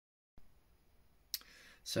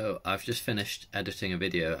So I've just finished editing a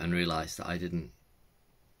video and realised that I didn't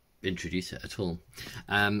introduce it at all.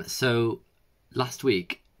 So last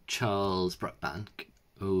week, Charles Brockbank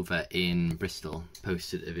over in Bristol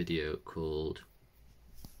posted a video called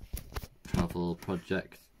Travel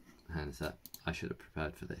Project. Hang on a sec. I should have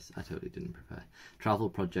prepared for this. I totally didn't prepare. Travel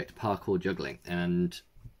Project Parkour Juggling, and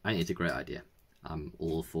I think it's a great idea. I'm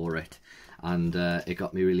all for it, and it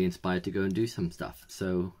got me really inspired to go and do some stuff.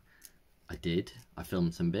 So I did. I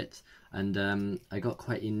filmed some bits, and I got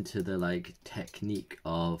quite into the technique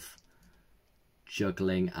of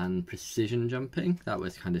juggling and precision jumping. That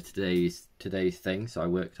was kind of today's thing. So I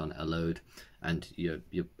worked on it a load, and you're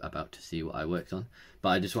about to see what I worked on. But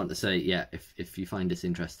I just want to say, yeah, if you find this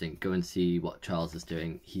interesting, go and see what Charles is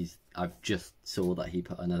doing. I've just saw that he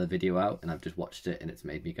put another video out, and I've just watched it, and it's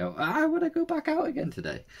made me go, I want to go back out again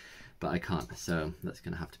today, but I can't. So that's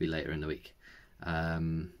gonna have to be later in the week.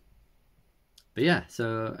 But yeah,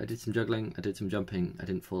 so I did some juggling, I did some jumping. I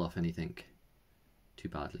didn't fall off anything too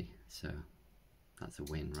badly, so that's a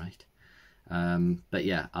win, right? But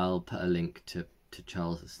yeah, I'll put a link to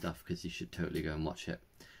Charles's stuff because you should totally go and watch it.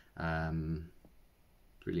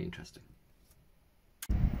 Really interesting.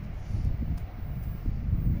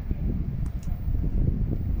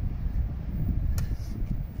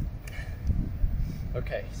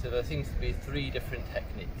 Okay, so there seems to be 3 different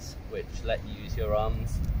techniques which let you use your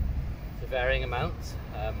arms to varying amounts.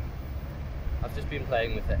 I've just been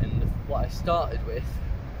playing with it, and what I started with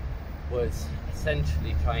was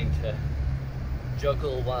essentially trying to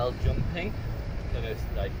juggle while jumping,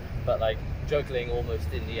 but juggling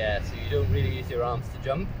almost in the air. So you don't really use your arms to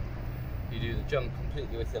jump. You do the jump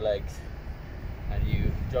completely with your legs, and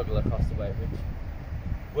you juggle across the way, which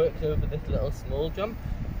worked over this little small jump.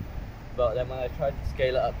 But then when I tried to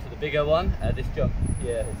scale it up to the bigger one, this jump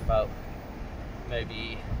here is about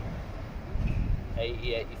maybe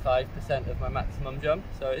 80–85% of my maximum jump.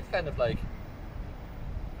 So it's kind of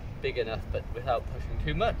big enough, but without pushing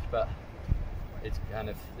too much. But it's kind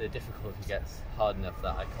of, the difficulty gets hard enough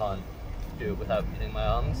that I can't do it without using my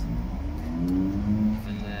arms.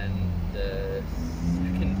 And then the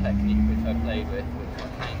second technique which I played with, which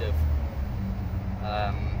kind of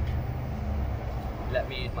let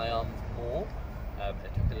me use my arms more,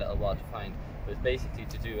 it took a little while to find, was basically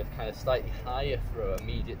to do a kind of slightly higher throw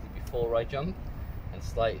immediately before I jump and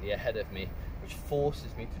slightly ahead of me, which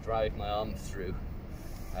forces me to drive my arms through.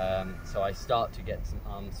 So I start to get some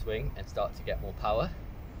arm swing and start to get more power.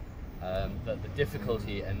 But the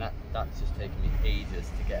difficulty, and that's just taken me ages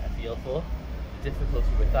to get a feel for, the difficulty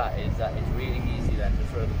with that is that it's really easy then to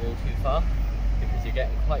throw the ball too far, because you're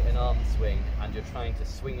getting quite an arm swing and you're trying to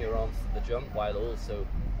swing your arms to the jump while also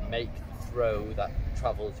make the throw that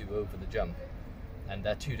travels you over the jump. And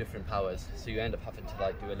they're 2 different powers, so you end up having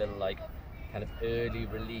to do a little kind of early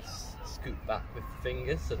release scoot back with the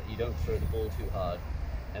fingers so that you don't throw the ball too hard.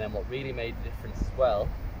 And then what really made the difference as well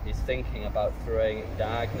is thinking about throwing it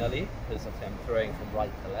diagonally, because obviously I'm throwing from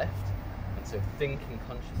right to left, and so thinking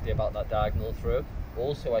consciously about that diagonal throw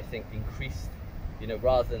also, I think, increased,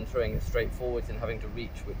 rather than throwing it straight forwards and having to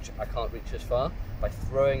reach, which I can't reach as far, by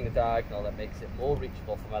throwing the diagonal, that makes it more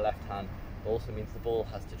reachable for my left hand. It also means the ball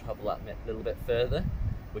has to travel that little bit further,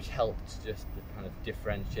 which helps just to kind of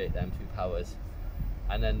differentiate them 2 powers.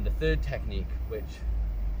 And then the third technique, which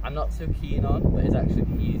I'm not so keen on, but is actually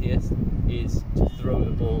the easiest, is to throw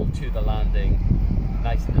the ball to the landing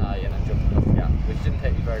nice and high and then jump across the gap, which didn't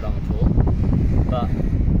take me very long at all. But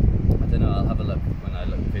I don't know, I'll have a look when I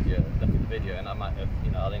look at the video, and I might have,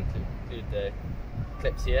 I'll include the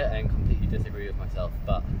clips here and completely disagree with myself,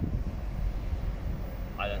 but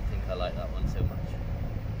I don't think I like that one so much.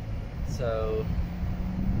 So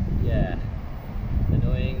yeah,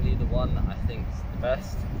 annoyingly the one that I think is the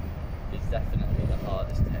best is definitely the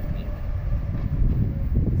hardest technique.